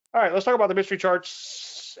All right, let's talk about the mystery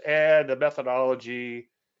charts and the methodology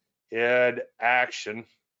in action.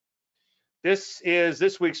 This is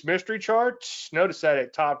this week's mystery chart. Notice that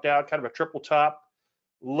it topped out, kind of a triple top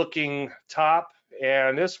looking top.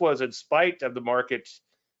 And this was in spite of the market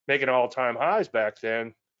making all-time highs back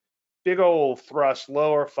then. Big old thrust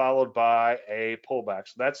lower followed by a pullback.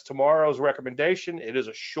 So that's tomorrow's recommendation. It is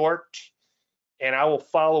a short, and I will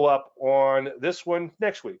follow up on this one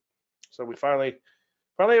next week. So we finally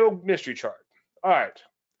have a mystery chart. All right.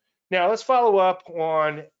 Now let's follow up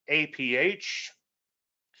on APH.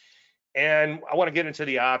 And I want to get into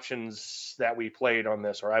the options that we played on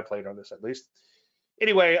this, or I played on this at least.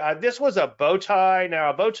 Anyway, this was a bow tie.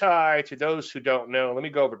 Now, a bow tie, to those who don't know, let me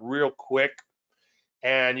go over it real quick.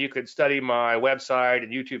 And you could study my website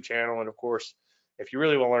and YouTube channel. And of course, if you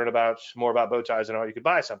really want to learn more about bow ties and all, you could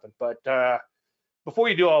buy something. But before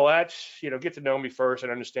you do all that, get to know me first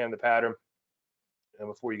and understand the pattern. And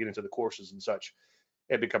before you get into the courses and such,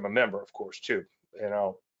 and become a member, of course, too. And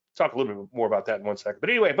I'll talk a little bit more about that in 1 second. But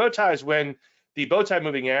anyway, bow ties when the bow tie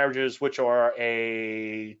moving averages, which are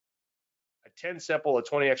a 10 simple, a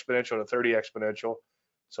 20 exponential, and a 30 exponential.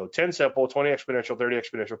 So 10 simple, 20 exponential, 30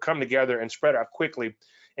 exponential come together and spread out quickly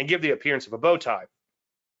and give the appearance of a bow tie.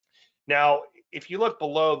 Now, if you look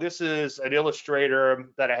below, this is an illustrator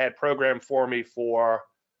that I had programmed for me for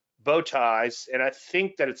bow ties, and I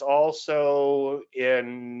think that it's also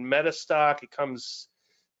in Metastock. It comes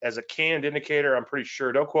as a canned indicator. I'm pretty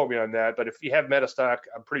sure. Don't quote me on that, but if you have Metastock,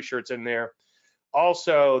 I'm pretty sure it's in there.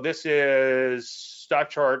 Also, this is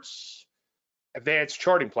Stock Charts Advanced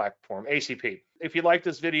Charting Platform, ACP. If you like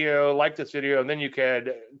this video, and then you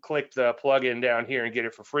could click the plugin down here and get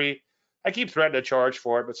it for free. I keep threatening to charge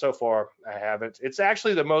for it, but so far I haven't. It's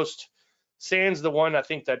actually the most, sans the one I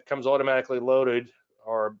think that comes automatically loaded,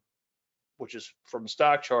 or which is from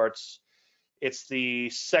Stock Charts. It's the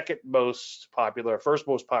second most popular, first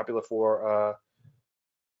most popular for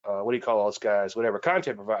what do you call those guys? Whatever,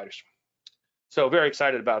 content providers. So very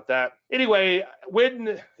excited about that. Anyway,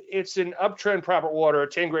 when it's in uptrend proper order,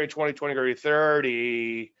 10 grade, 20, 20 grade,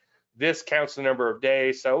 30, this counts the number of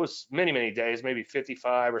days. So it was many, many days, maybe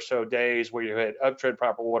 55 or so days where you hit uptrend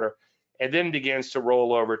proper order, and then begins to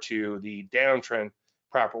roll over to the downtrend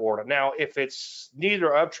proper order. Now, if it's neither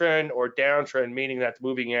uptrend or downtrend, meaning that the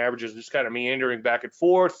moving average is just kind of meandering back and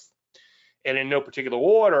forth and in no particular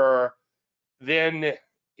order, then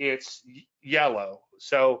it's yellow.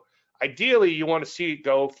 So ideally, you want to see it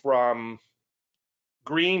go from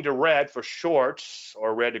green to red for shorts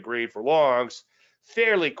or red to green for longs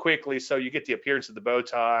fairly quickly, so you get the appearance of the bow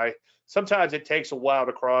tie. Sometimes it takes a while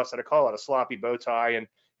to cross, and I call it a sloppy bow tie. And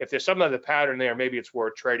if there's some other pattern there, maybe it's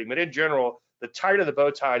worth trading. But in general, the tighter the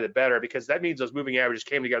bow tie, the better, because that means those moving averages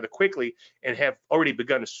came together quickly and have already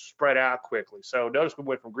begun to spread out quickly. So notice we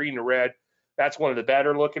went from green to red. That's one of the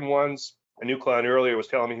better looking ones. A new client earlier was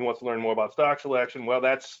telling me he wants to learn more about stock selection. Well,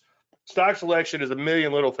 that's stock selection is a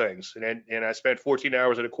million little things, and I spent 14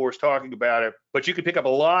 hours in a course talking about it. But you can pick up a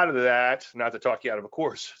lot of that. Not to talk you out of a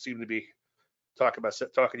course, seem to be talking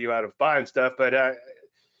you out of buying stuff, but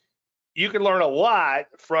you can learn a lot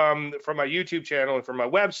from my YouTube channel and from my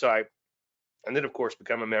website, and then of course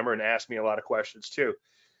become a member and ask me a lot of questions too,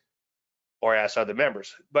 or ask other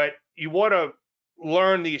members. But you want to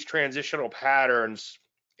learn these transitional patterns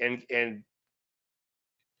and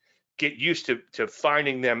get used to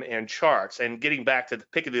finding them in charts and getting back to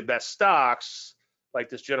picking the best stocks, like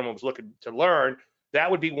this gentleman was looking to learn. That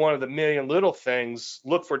would be one of the million little things.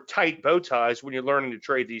 Look for tight bow ties when you're learning to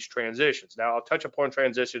trade these transitions. Now, I'll touch upon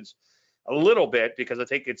transitions a little bit because I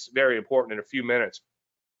think it's very important in a few minutes.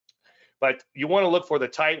 But you want to look for the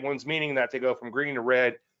tight ones, meaning that they go from green to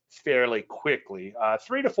red fairly quickly.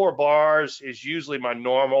 3 to 4 bars is usually my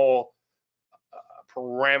normal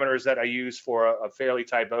parameters that I use for a fairly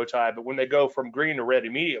tight bow tie, but when they go from green to red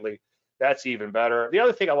immediately, that's even better. The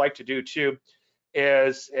other thing I like to do too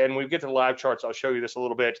is, and we get to the live charts, I'll show you this a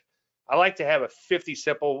little bit. I like to have a 50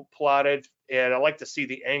 simple plotted, and I like to see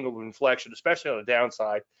the angle of inflection, especially on the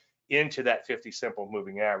downside, into that 50 simple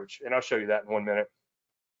moving average. And I'll show you that in 1 minute.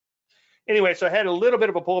 Anyway, so I had a little bit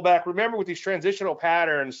of a pullback. Remember, with these transitional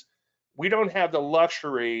patterns, we don't have the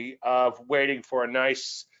luxury of waiting for a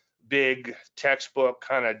nice big textbook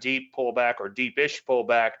kind of deep pullback or deep-ish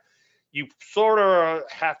pullback. You sort of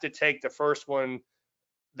have to take the first one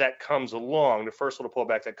that comes along, the first little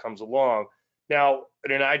pullback that comes along. Now,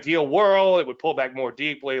 in an ideal world, it would pull back more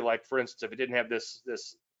deeply. Like, for instance, if it didn't have this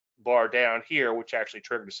bar down here, which actually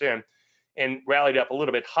triggered us in, and rallied up a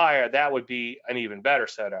little bit higher, that would be an even better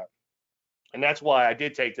setup. And that's why I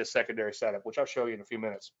did take this secondary setup, which I'll show you in a few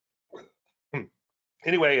minutes.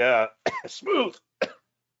 Anyway, smooth.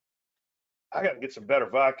 I got to get some better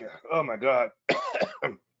vodka. Oh my God.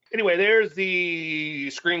 Anyway, there's the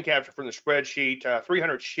screen capture from the spreadsheet.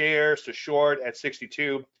 300 shares to short at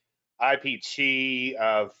 62. IPT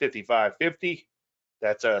of 55.50.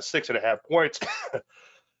 That's 6.5 points.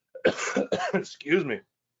 Excuse me.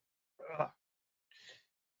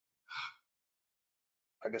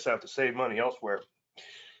 I guess I have to save money elsewhere.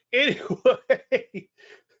 Anyway,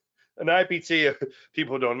 an IPT,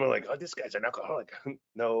 people don't know, like, oh, this guy's an alcoholic.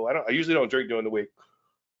 No, I don't. I usually don't drink during the week.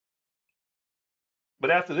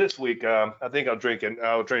 But after this week, I think I'll drink.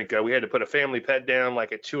 We had to put a family pet down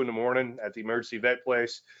like at 2 in the morning at the emergency vet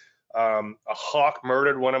place. A hawk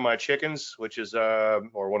murdered one of my chickens, which is, or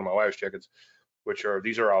one of my wife's chickens,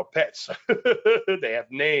 these are all pets. They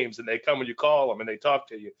have names and they come when you call them and they talk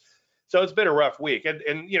to you. So it's been a rough week.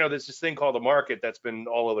 And there's this thing called the market that's been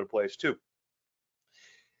all over the place too.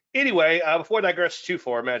 Anyway, before I digress too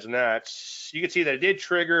far, imagine that. You can see that it did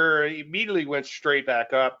trigger, immediately went straight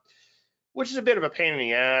back up, which is a bit of a pain in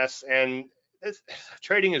the ass. And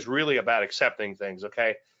trading is really about accepting things,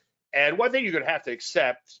 okay? And one thing you're going to have to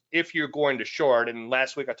accept if you're going to short, and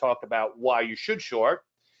last week I talked about why you should short,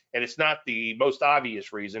 and it's not the most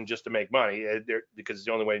obvious reason just to make money, because it's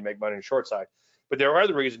the only way to make money on the short side. But there are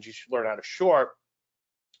other reasons you should learn how to short.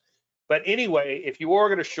 But anyway, if you are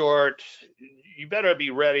going to short, you better be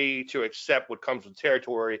ready to accept what comes with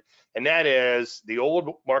territory, and that is the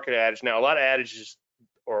old market adage. Now, a lot of adages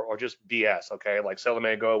are just BS, okay? Like sell the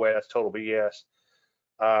man, go away, that's total BS.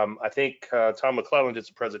 I think Tom McClellan did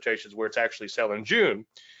some presentations where it's actually sell in June,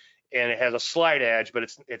 and it has a slight edge, but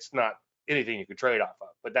it's not anything you can trade off of.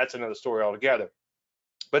 But that's another story altogether.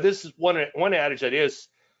 But this is one adage that is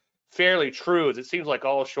fairly true. Is it seems like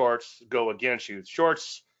all shorts go against you.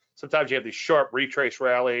 Shorts, sometimes you have these sharp retrace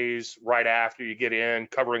rallies right after you get in,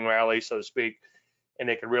 covering rallies, so to speak, and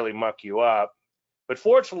they can really muck you up. But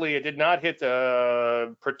fortunately, it did not hit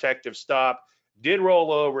the protective stop, did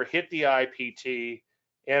roll over, hit the IPT,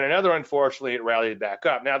 and another, unfortunately, it rallied back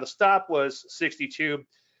up. Now, the stop was 62.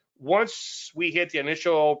 Once we hit the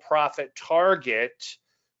initial profit target,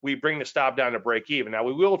 we bring the stop down to break even. Now,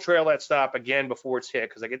 we will trail that stop again before it's hit,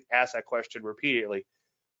 because I get asked that question repeatedly.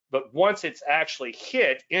 But once it's actually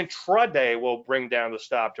hit, intraday will bring down the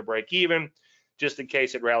stop to break even, just in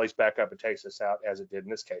case it rallies back up and takes us out, as it did in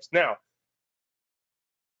this case. Now,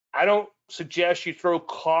 I don't suggest you throw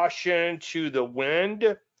caution to the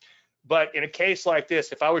wind, but in a case like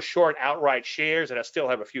this, if I was short outright shares, and I still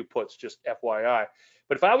have a few puts, just FYI,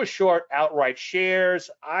 but if I was short outright shares,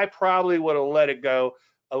 I probably would have let it go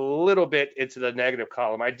a little bit into the negative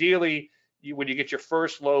column. Ideally, when you get your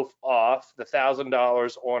first loaf off, the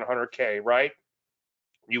 $1,000 on 100K, right?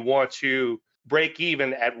 You want to break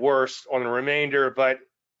even at worst on the remainder, but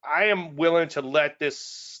I am willing to let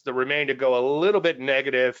the remainder go a little bit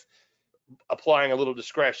negative, applying a little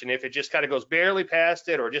discretion. If it just kind of goes barely past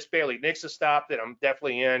it or just barely nicks a stop, then I'm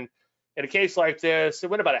definitely in. In a case like this, it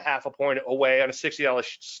went about a half a point away on a $60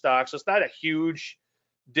 stock, so it's not a huge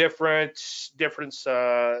difference.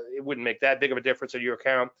 It wouldn't make that big of a difference in your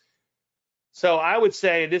account. So I would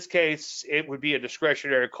say in this case, it would be a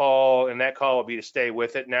discretionary call, and that call would be to stay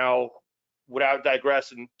with it. Now, without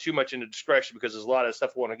digressing too much into discretion, because there's a lot of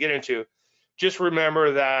stuff we want to get into, just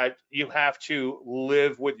remember that you have to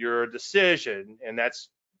live with your decision, and that's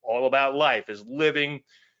all about life, is living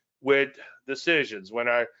with decisions. When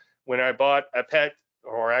I bought a pet,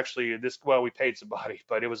 or actually we paid somebody,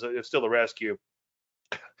 but it was still a rescue.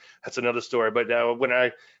 That's another story. But when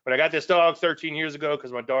I got this dog 13 years ago,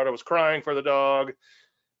 because my daughter was crying for the dog,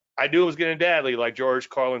 I knew it was getting badly, like George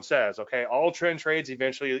Carlin says. Okay, all trend trades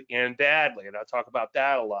eventually end badly, and I talk about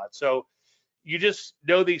that a lot. So you just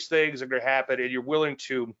know these things are going to happen, and you're willing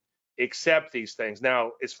to accept these things.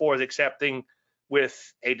 Now, as far as accepting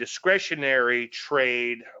with a discretionary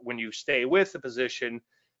trade, when you stay with the position,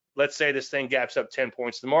 let's say this thing gaps up 10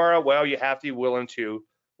 points tomorrow, well, you have to be willing to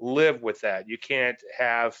live with that. You can't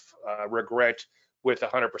have regret with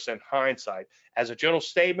 100% hindsight. As a general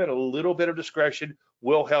statement, a little bit of discretion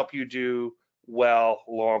will help you do well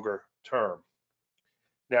longer term.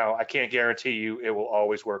 Now, I can't guarantee you it will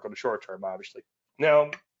always work on the short term, obviously. Now,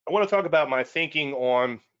 I want to talk about my thinking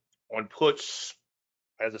on puts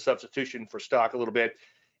as a substitution for stock a little bit.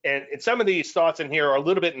 And some of these thoughts in here are a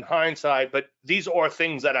little bit in hindsight, but these are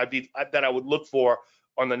things that I would look for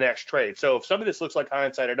on the next trade. So if some of this looks like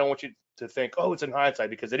hindsight, I don't want you to think, oh, it's in hindsight,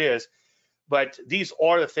 because it is. But these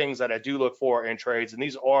are the things that I do look for in trades, and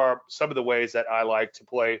these are some of the ways that I like to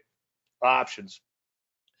play options.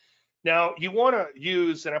 Now, you want to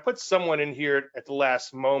use, and I put someone in here at the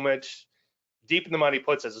last moment, deep in the money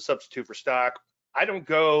puts as a substitute for stock. I don't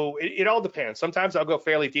go, it all depends. Sometimes I'll go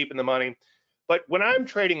fairly deep in the money. But when I'm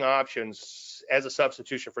trading options as a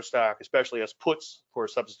substitution for stock, especially as puts for a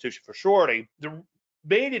substitution for shorting, the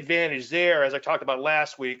main advantage there, as I talked about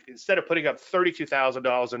last week, instead of putting up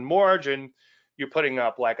 $32,000 in margin, you're putting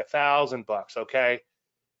up like $1,000, okay?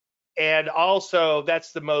 And also,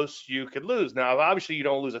 that's the most you could lose. Now, obviously, you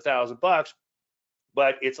don't lose $1,000,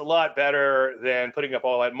 but it's a lot better than putting up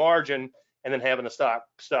all that margin and then having the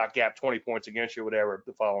stock gap 20 points against you, whatever,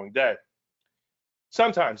 the following day.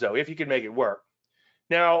 Sometimes, though, if you can make it work.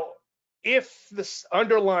 Now, if this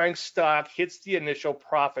underlying stock hits the initial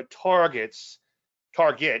profit target,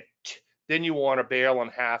 then you want to bail on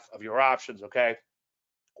half of your options, okay?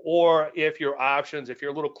 Or if your options, if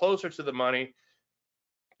you're a little closer to the money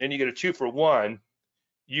and you get a 2-for-1,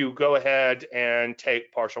 you go ahead and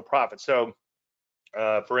take partial profit. So,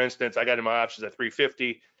 for instance, I got in my options at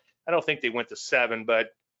 350. I don't think they went to 7,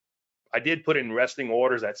 but I did put in resting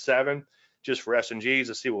orders at 7 just for S&Gs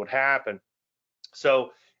to see what would happen. So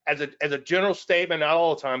as a general statement, not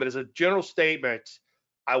all the time, but as a general statement,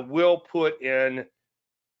 I will put in,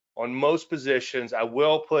 on most positions, I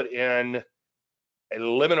will put in a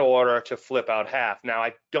limit order to flip out half. Now,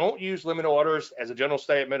 I don't use limit orders as a general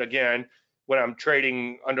statement. Again, when I'm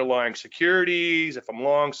trading underlying securities, if I'm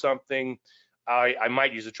long something, I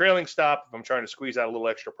might use a trailing stop if I'm trying to squeeze out a little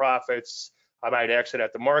extra profits. I might exit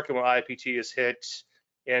at the market when IPT is hit.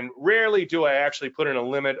 And rarely do I actually put in a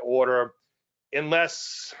limit order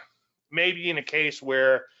unless maybe in a case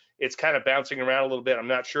where it's kind of bouncing around a little bit. I'm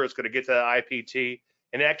not sure it's going to get to the IPT.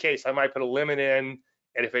 In that case, I might put a limit in.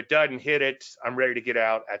 And if it doesn't hit it, I'm ready to get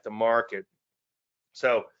out at the market.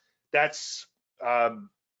 So that's a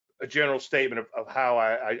general statement of how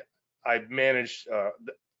I manage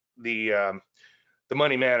the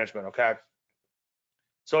money management, okay?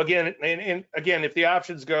 So again, and again, if the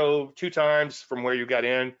options go 2 times from where you got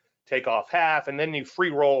in, take off half, and then you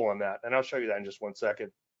free roll on that. And I'll show you that in just 1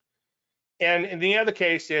 second. And in the other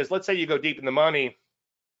case is, let's say you go deep in the money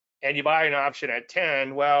and you buy an option at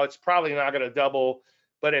 10. Well, it's probably not going to double.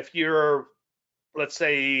 But if you're, let's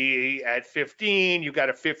say at 15, you've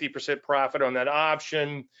got a 50% profit on that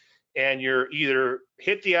option, and you're either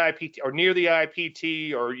hit the IPT or near the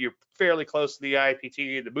IPT, or you're fairly close to the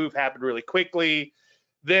IPT, the move happened really quickly,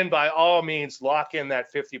 then by all means lock in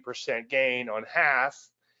that 50% gain on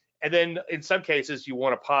half. And then in some cases you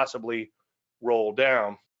want to possibly roll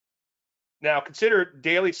down. Now consider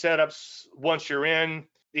daily setups once you're in,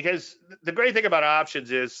 because the great thing about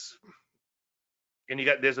options is, and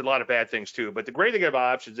there's a lot of bad things too, but the great thing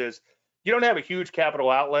about options is you don't have a huge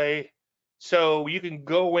capital outlay. So you can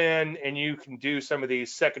go in and you can do some of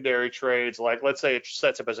these secondary trades, like let's say it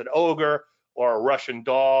sets up as an ogre or a Russian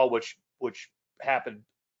doll, which happened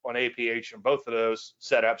on APH in both of those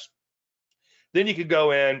setups. Then you could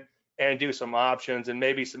go in and do some options and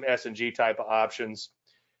maybe some S&G type of options.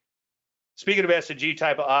 Speaking of S&G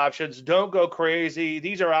type of options, don't go crazy.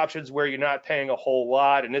 These are options where you're not paying a whole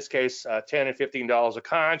lot. In this case, $10 and $15 a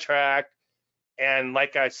contract. And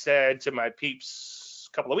like I said to my peeps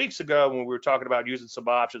a couple of weeks ago when we were talking about using some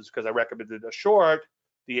options, because I recommended a short,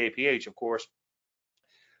 the APH, of course.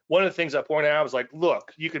 One of the things I pointed out was like,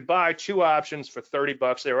 look, you could buy 2 options for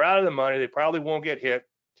 $30. They're out of the money. They probably won't get hit.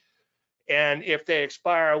 And if they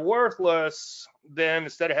expire worthless, then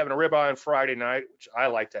instead of having a ribeye on Friday night, which I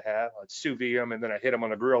like to have, I'd sous vide them and then I hit them on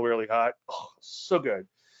the grill really hot. Oh, so good.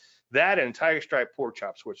 That and tiger stripe pork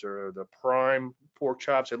chops, which are the prime pork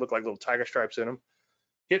chops. They look like little tiger stripes in them.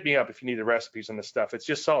 Hit me up if you need the recipes on this stuff. It's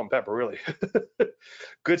just salt and pepper, really.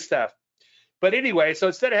 Good stuff. But anyway, so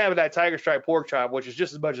instead of having that tiger stripe pork chop, which is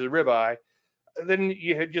just as much as a ribeye, then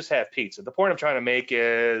you just have pizza. The point I'm trying to make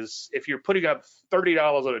is, if you're putting up $30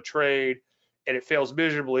 on a trade and it fails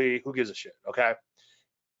miserably, who gives a shit, okay?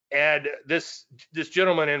 And this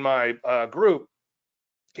gentleman in my group,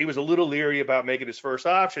 he was a little leery about making his first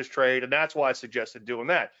options trade, and that's why I suggested doing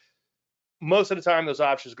that. Most of the time, those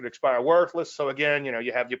options could expire worthless. So again,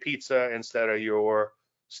 you have your pizza instead of your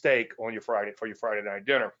steak on your Friday night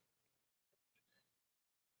dinner.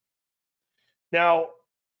 Now,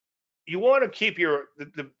 you want to keep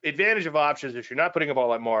the advantage of options is you're not putting up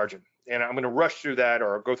all that margin. And I'm going to rush through that,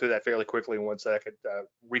 or go through that fairly quickly in 1 second,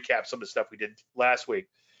 recap some of the stuff we did last week.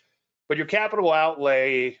 But your capital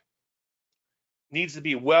outlay needs to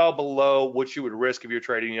be well below what you would risk if you're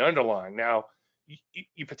trading the underlying. Now,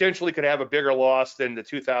 you potentially could have a bigger loss than the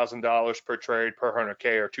 $2,000 per trade per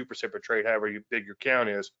 100K, or 2% per trade, however big your count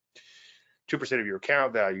is, 2% of your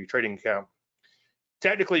account value, trading account.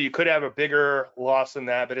 Technically, you could have a bigger loss than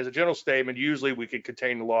that, but as a general statement, usually we could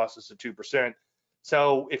contain the losses to 2%.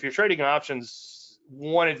 So if you're trading options,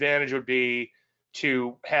 one advantage would be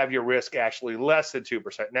to have your risk actually less than 2%.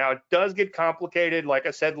 Now, it does get complicated. Like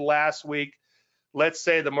I said last week, let's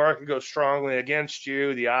say the market goes strongly against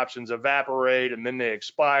you, the options evaporate and then they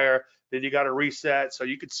expire, then you got to reset. So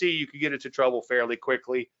you could see you could get into trouble fairly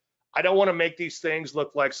quickly. I don't want to make these things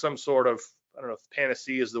look like some sort of, I don't know if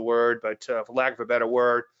panacea is the word, but for lack of a better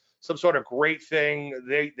word, some sort of great thing.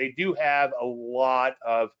 They do have a lot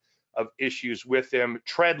of issues with them.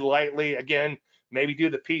 Tread lightly. Again, maybe do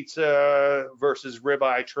the pizza versus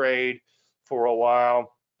ribeye trade for a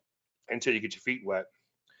while until you get your feet wet.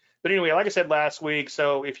 But anyway, like I said last week,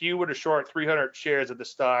 so if you were to short 300 shares of the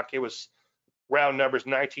stock, it was round numbers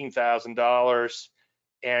 $19,000,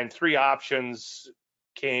 and 3 options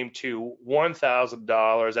came to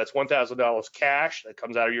 $1,000. That's $1,000 cash that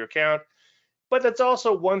comes out of your account, but that's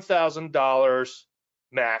also $1,000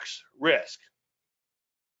 max risk.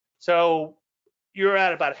 So you're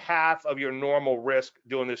at about half of your normal risk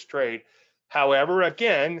doing this trade. However,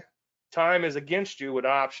 again, time is against you with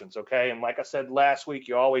options, okay? And like I said last week,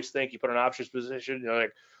 you always think you put an options position, you're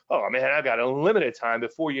like, oh man, I've got unlimited time.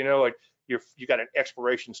 Before you know it, you got an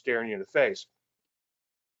expiration staring you in the face.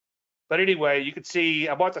 But anyway, you could see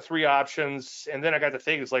I bought the 3 options, and then I got to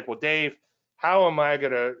think, it's like, well, Dave, how am I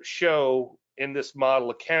going to show in this model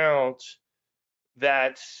account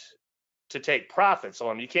that to take profits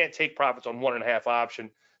on? You can't take profits on 1.5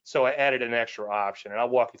 option. So I added an extra option, and I'll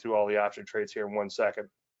walk you through all the option trades here in 1 second.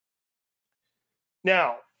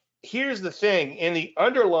 Now, here's the thing. In the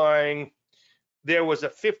underlying, there was a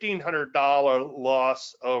 $1,500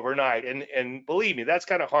 loss overnight. And believe me, that's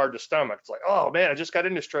kind of hard to stomach. It's like, oh man, I just got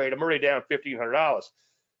in this trade. I'm already down $1,500.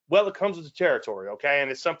 Well, it comes with the territory, okay?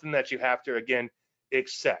 And it's something that you have to, again,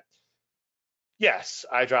 accept. Yes,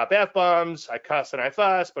 I drop F-bombs, I cuss and I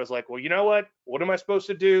fuss, but it's like, well, you know what? What am I supposed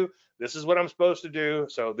to do? This is what I'm supposed to do.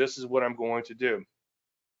 So this is what I'm going to do.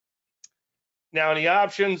 Now, in the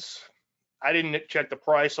options, I didn't check the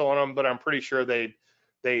price on them, but I'm pretty sure they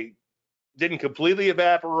didn't completely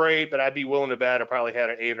evaporate, but I'd be willing to bet I probably had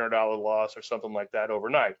an $800 loss or something like that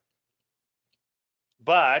overnight.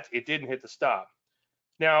 But it didn't hit the stop.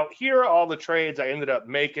 Now, here are all the trades I ended up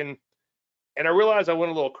making, and I realized I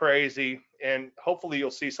went a little crazy, and hopefully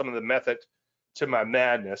you'll see some of the method to my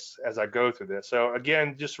madness as I go through this. So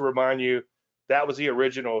again, just to remind you, that was the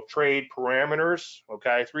original trade parameters,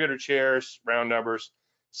 okay? 300 shares, round numbers,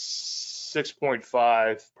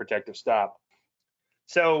 6.5 protective stop.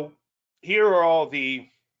 So here are all the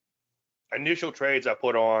initial trades I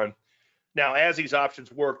put on. Now, as these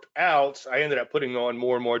options worked out, I ended up putting on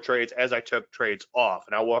more and more trades as I took trades off,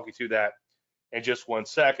 and I'll walk you through that in just 1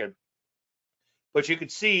 second. But you can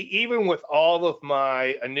see, even with all of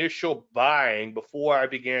my initial buying before I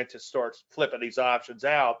began to start flipping these options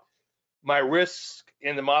out, my risk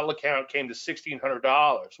in the model account came to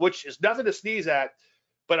 $1,600, which is nothing to sneeze at,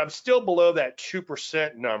 but I'm still below that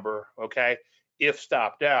 2% number, okay, if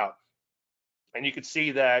stopped out. And you can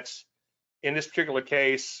see that in this particular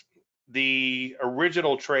case, the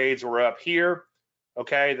original trades were up here,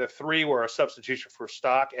 okay? The 3 were a substitution for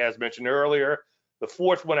stock, as mentioned earlier. The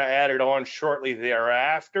 4th one I added on shortly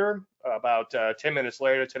thereafter, about 10 minutes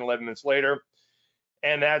later, 10, 11 minutes later.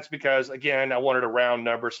 And that's because, again, I wanted a round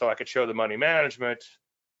number so I could show the money management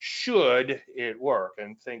should it work.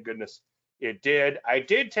 And thank goodness it did. I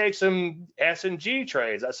did take some S&G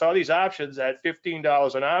trades. I saw these options at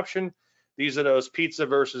 $15 an option. These are those pizza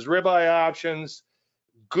versus ribeye options.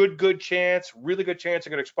 Good chance, really good chance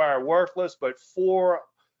they're going to expire worthless, but 4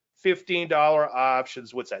 $15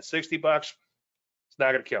 options, what's that, 60 bucks? It's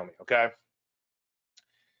not going to kill me, okay?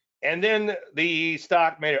 And then the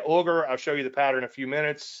stock made an ogre. I'll show you the pattern in a few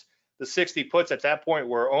minutes. The 60 puts at that point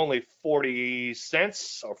were only 40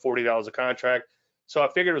 cents or $40 a contract. So I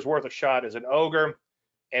figured it was worth a shot as an ogre.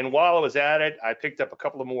 And while I was at it, I picked up a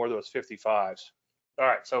couple of more of those 55s. All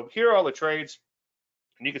right, so here are all the trades.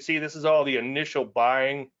 And you can see this is all the initial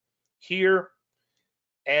buying here.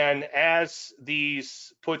 And as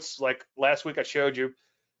these puts, like last week I showed you,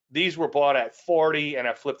 these were bought at 40 and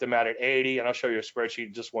I flipped them out at 80. And I'll show you a spreadsheet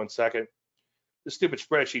in just 1 second. The stupid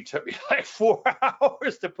spreadsheet took me like 4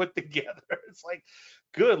 hours to put together. It's like,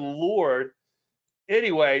 good Lord.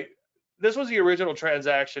 Anyway, this was the original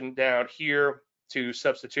transaction down here to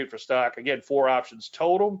substitute for stock. Again, 4 options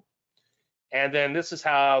total. And then this is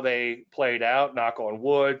how they played out, knock on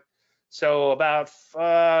wood. So about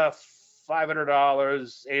 $500,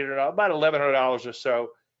 $800, about $1,100 or so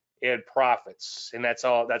in profits. And that's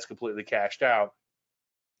all, that's completely cashed out.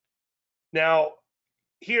 Now,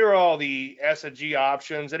 here are all the S&G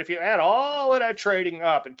options. And if you add all of that trading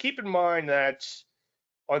up, and keep in mind that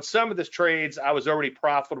on some of the trades, I was already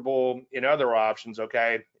profitable in other options,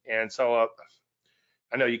 okay? And so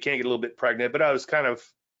I know you can't get a little bit pregnant, but I was kind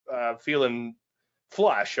of feeling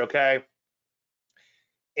flush, okay?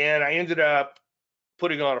 And I ended up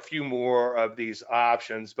putting on a few more of these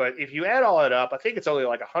options. But if you add all that up, I think it's only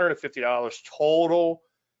like $150 total.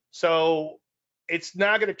 So it's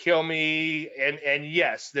not going to kill me. And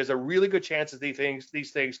yes, there's a really good chance that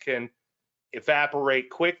these things can evaporate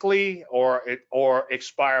quickly or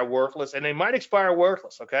expire worthless, and they might expire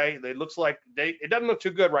worthless. Okay, it looks like it doesn't look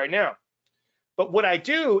too good right now. But what I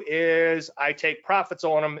do is I take profits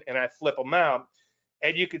on them and I flip them out.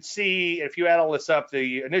 And you could see if you add all this up,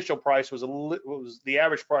 the initial price the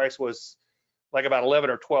average price was like about 11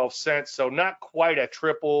 or 12 cents. So not quite a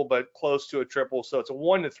triple, but close to a triple. So it's a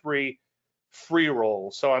 1 to 3 free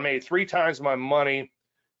roll. So I made 3 times my money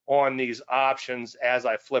on these options as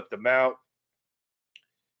I flipped them out.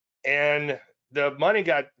 And the money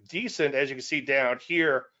got decent, as you can see down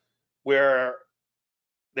here, where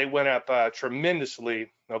they went up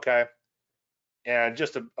tremendously, okay? And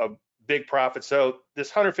just a big profit. So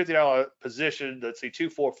this $150 position, let's see, 2,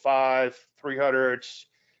 4, 5, 300,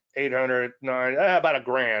 800, 9, about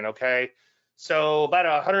 $1,000, okay? So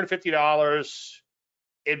about $150.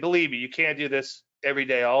 And believe me, you can't do this every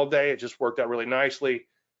day, all day. It just worked out really nicely,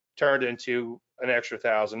 turned into an extra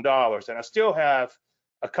 $1,000. And I still have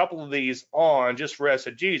a couple of these on just for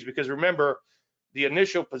S&Gs, because remember, the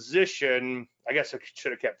initial position, I guess I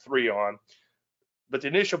should have kept 3 on, but the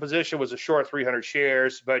initial position was a short 300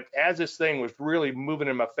 shares. But as this thing was really moving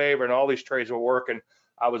in my favor and all these trades were working,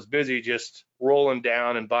 I was busy just rolling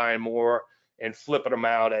down and buying more and flipping them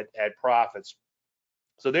out at profits.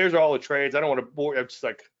 So there's all the trades. I don't want to bore. I'm just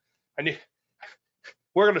like, I need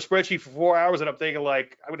working on a spreadsheet for 4 hours, and I'm thinking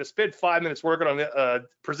like I'm going to spend 5 minutes working on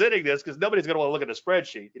presenting this because nobody's going to want to look at a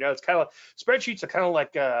spreadsheet. You know, it's kind of spreadsheets are kind of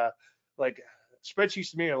like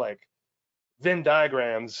spreadsheets to me are like Venn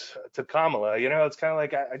diagrams to Kamala. You know, it's kind of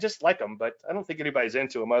like I just like them, but I don't think anybody's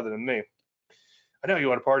into them other than me. I know you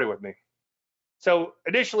want to party with me. So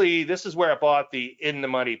initially, this is where I bought the in the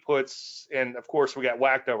money puts, and of course we got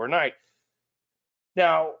whacked overnight.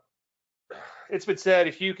 Now, it's been said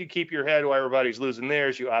if you can keep your head while everybody's losing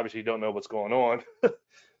theirs, you obviously don't know what's going on.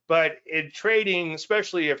 But in trading,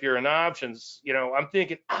 especially if you're in options, you know, I'm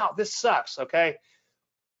thinking, oh, this sucks, okay?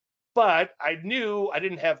 But I knew I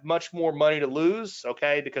didn't have much more money to lose,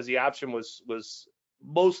 okay, because the option was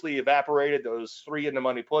mostly evaporated, those 3 in the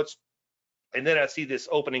money puts. And then I see this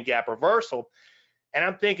opening gap reversal, and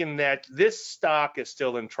I'm thinking that this stock is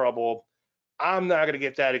still in trouble. I'm not going to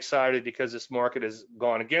get that excited because this market has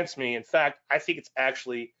gone against me. In fact, I think it's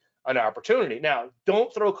actually an opportunity. Now,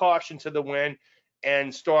 don't throw caution to the wind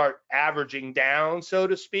and start averaging down, so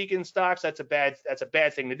to speak, in stocks. That's a bad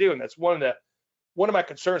thing to do. And that's one of my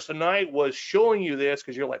concerns tonight was showing you this,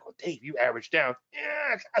 because you're like, well, Dave, you averaged down.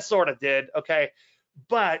 Yeah, I sort of did, okay.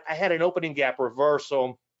 But I had an opening gap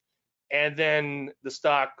reversal, and then the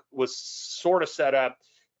stock was sort of set up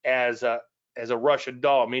as a Russian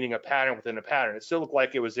doll, meaning a pattern within a pattern. It still looked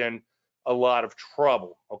like it was in a lot of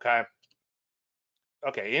trouble, okay?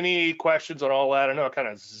 Okay, any questions on all that? I know I kind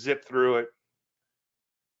of zipped through it.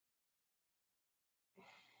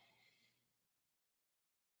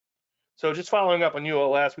 So just following up on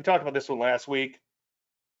ULS, we talked about this one last week.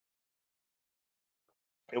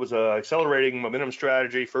 It was a accelerating momentum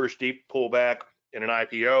strategy, first deep pullback in an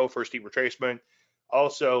IPO, first deep retracement.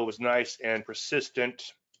 Also was nice and persistent.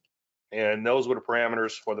 And those were the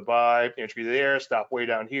parameters for the buy. Entry there, stop way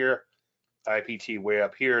down here, IPT way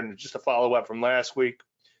up here. And just a follow up from last week,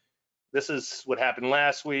 this is what happened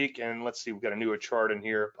last week. And let's see, we've got a newer chart in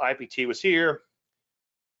here. IPT was here.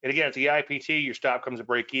 And again, at the IPT, your stop comes to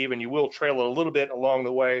break even. You will trail it a little bit along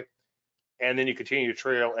the way, and then you continue to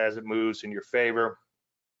trail as it moves in your favor.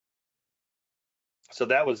 So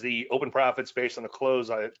that was the open profits based on the close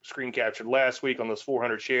I screen captured last week on those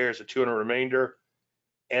 400 shares, a 200 remainder.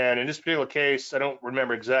 And in this particular case, I don't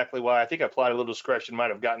remember exactly why. I think I applied a little discretion, might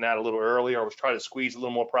have gotten out a little earlier, or was trying to squeeze a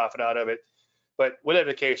little more profit out of it. But whatever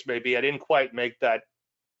the case may be, I didn't quite make that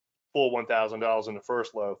full $1,000 in the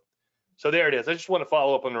first low. So there it is. I just want to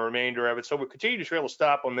follow up on the remainder of it. So we'll continue to trail a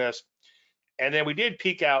stop on this. And then we did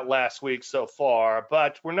peak out last week so far,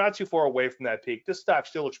 but we're not too far away from that peak. This stock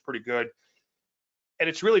still looks pretty good. And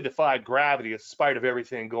it's really defied gravity in spite of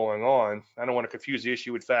everything going on. I don't want to confuse the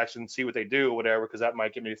issue with facts and see what they do or whatever, because that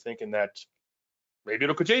might get me thinking that maybe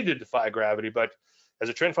it'll continue to defy gravity. But as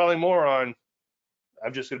a trend following moron,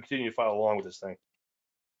 I'm just going to continue to follow along with this thing.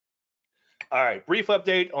 All right, brief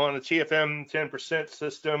update on the TFM 10%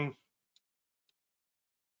 system.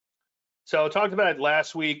 So I talked about it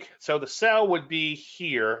last week. So the sell would be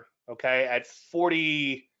here, okay, at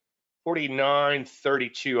 40,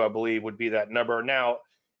 49.32, I believe, would be that number. Now,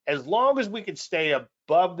 as long as we can stay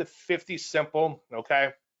above the 50 simple, okay,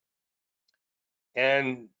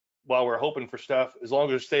 and while we're hoping for stuff, as long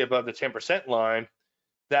as we stay above the 10% line,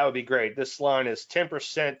 that would be great. This line is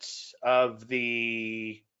 10% of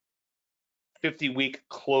the 50-week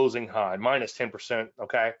closing high, minus 10%,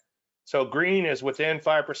 okay? So green is within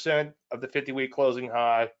 5% of the 50-week closing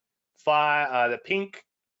high. The pink,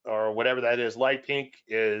 or whatever that is, light pink,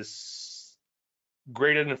 is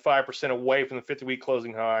greater than 5% away from the 50-week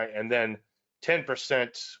closing high, and then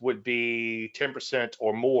 10% would be 10%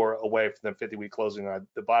 or more away from the 50-week closing high.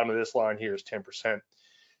 The bottom of this line here is 10%.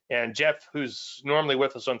 And Jeff, who's normally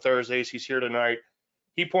with us on Thursdays, he's here tonight.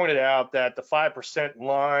 He pointed out that the 5%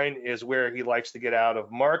 line is where he likes to get out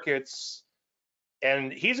of markets.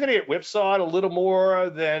 And he's going to get whipsawed a little more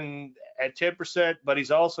than at 10%, but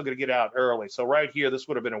he's also going to get out early. So right here, this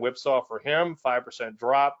would have been a whipsaw for him, 5%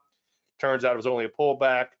 drop. Turns out it was only a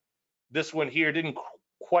pullback. This one here didn't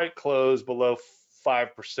quite close below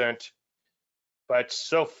 5%. But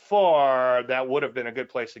so far, that would have been a good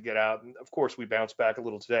place to get out. And of course, we bounced back a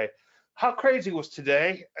little today. How crazy was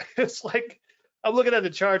today? It's like, I'm looking at the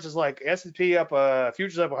charts, it's like S&P up,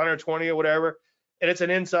 futures up 120 or whatever, and it's an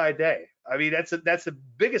inside day. I mean, that's the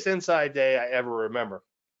biggest inside day I ever remember.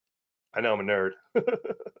 I know I'm a nerd. And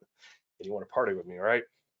you want to party with me, right?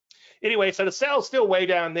 Anyway, so the sell's still way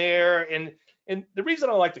down there. And the reason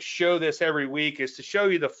I like to show this every week is to show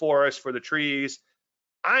you the forest for the trees.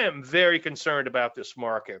 I am very concerned about this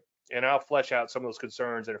market, and I'll flesh out some of those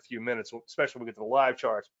concerns in a few minutes, especially when we get to the live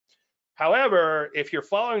charts. However, if you're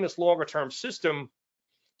following this longer term system,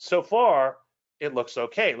 so far, it looks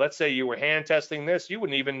okay. Let's say you were hand testing this, you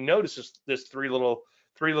wouldn't even notice this three little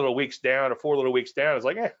weeks down or 4 little weeks down. It's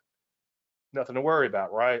like, nothing to worry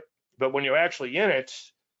about, right? But when you're actually in it,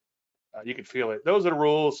 you can feel it. Those are the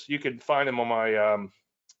rules. You can find them on my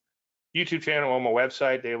YouTube channel, on my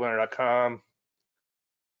website, davelandry.com.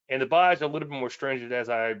 And the buys are a little bit more stringent, as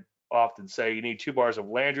I often say. You need 2 bars of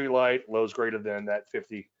Landry light, lows greater than that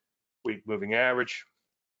 50-week moving average.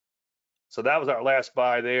 So that was our last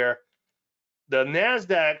buy there. The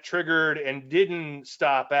NASDAQ triggered and didn't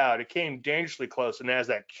stop out. It came dangerously close to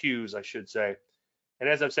NASDAQ Qs, I should say. And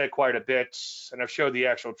as I've said quite a bit, and I've showed the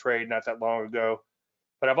actual trade not that long ago,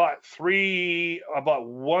 but I bought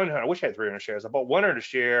 100, I wish I had 300 shares. I bought 100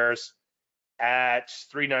 shares at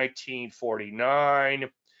 319.49.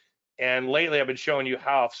 And lately, I've been showing you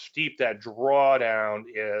how steep that drawdown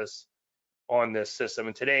is on this system.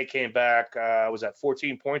 And today it came back, was at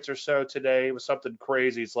 14 points or so today. It was something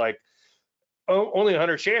crazy. It's like only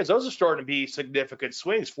 100 shares. Those are starting to be significant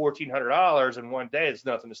swings. $1,400 in one day. It's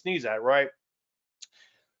nothing to sneeze at, right?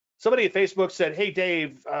 Somebody at Facebook said, hey,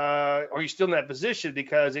 Dave, are you still in that position?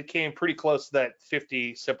 Because it came pretty close to that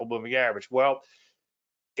 50 simple moving average. Well,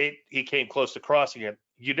 he came close to crossing it.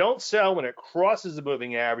 You don't sell when it crosses the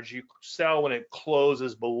moving average. You sell when it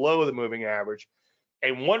closes below the moving average.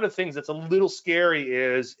 And one of the things that's a little scary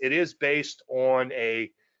is it is based on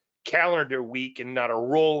a calendar week and not a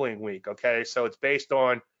rolling week, okay? So it's based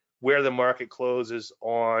on where the market closes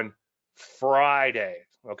on Friday,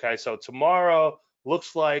 okay? So tomorrow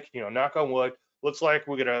looks like, knock on wood, looks like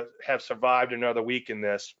we're going to have survived another week in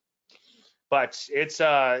this. But it's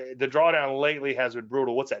the drawdown lately has been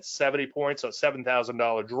brutal. What's that, 70 points? So $7,000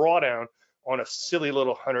 drawdown on a silly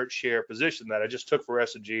little 100 share position that I just took for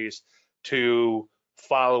S&Gs to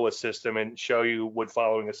follow a system and show you what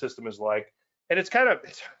following a system is like. And it's kind of,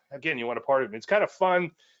 again, you want to part of it. It's kind of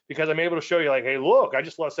fun because I'm able to show you like, hey, look, I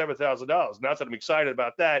just lost $7,000. Not that I'm excited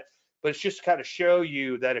about that, but it's just to kind of show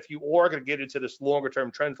you that if you are going to get into this longer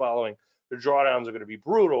term trend following, the drawdowns are going to be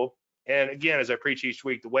brutal. And again, as I preach each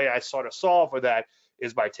week, the way I sort of solve for that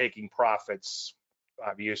is by taking profits,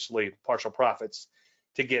 obviously partial profits,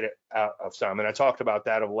 to get it out of some. And I talked about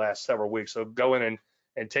that over the last several weeks. So go in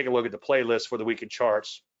and take a look at the playlist for the weekend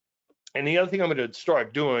charts. And the other thing I'm going to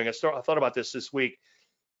start doing, I thought about this week,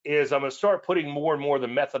 is I'm going to start putting more and more of the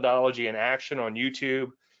methodology in action on YouTube.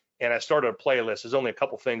 And I started a playlist. There's only a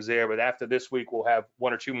couple things there, but after this week, we'll have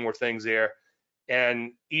 1 or 2 more things there.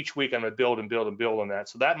 And each week I'm going to build and build and build on that.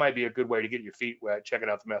 So that might be a good way to get your feet wet, checking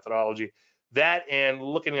out the methodology. That and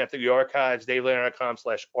looking at the archives,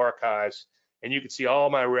 davelandry.com/archives, and you can see all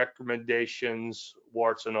my recommendations,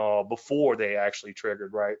 warts and all, before they actually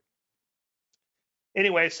triggered, right?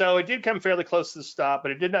 Anyway, so it did come fairly close to the stop,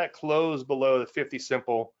 but it did not close below the 50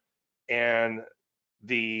 simple and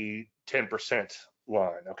the 10%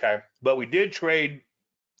 line, okay? But we did trade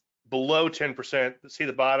below 10%. See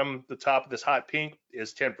the bottom, the top of this hot pink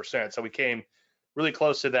is 10%. So we came really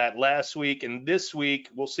close to that last week. And this week,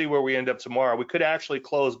 we'll see where we end up tomorrow. We could actually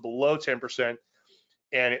close below 10%,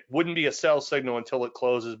 and it wouldn't be a sell signal until it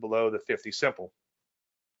closes below the 50 simple.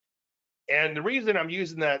 And the reason I'm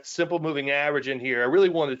using that simple moving average in here, I really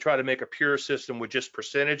wanted to try to make a pure system with just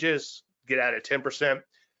percentages, get out at 10%.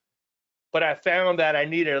 But I found that I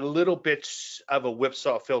needed a little bit of a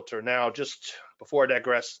whipsaw filter. Now, just before I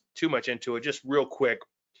digress too much into it, just real quick,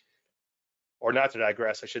 or not to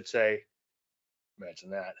digress, I should say,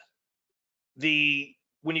 imagine that.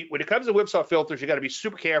 When it comes to whipsaw filters, you got to be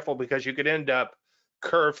super careful because you could end up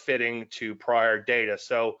curve fitting to prior data.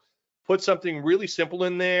 So put something really simple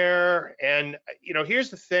in there. And here's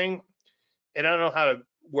the thing, and I don't know how to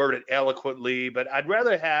word it eloquently, but I'd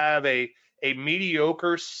rather have a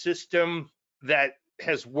mediocre system that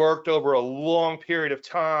has worked over a long period of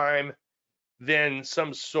time than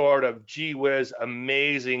some sort of gee whiz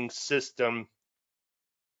amazing system,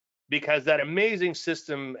 because that amazing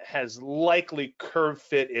system has likely curve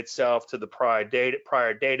fit itself to the prior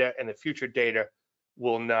data, and the future data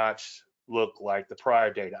will not look like the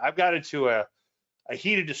prior data. I've got into a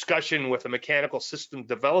heated discussion with a mechanical system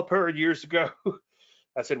developer years ago.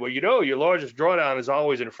 I said, well, your largest drawdown is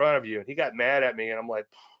always in front of you. And he got mad at me, and I'm like,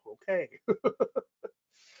 okay.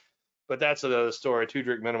 But that's another story, 2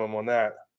 drink minimum on that.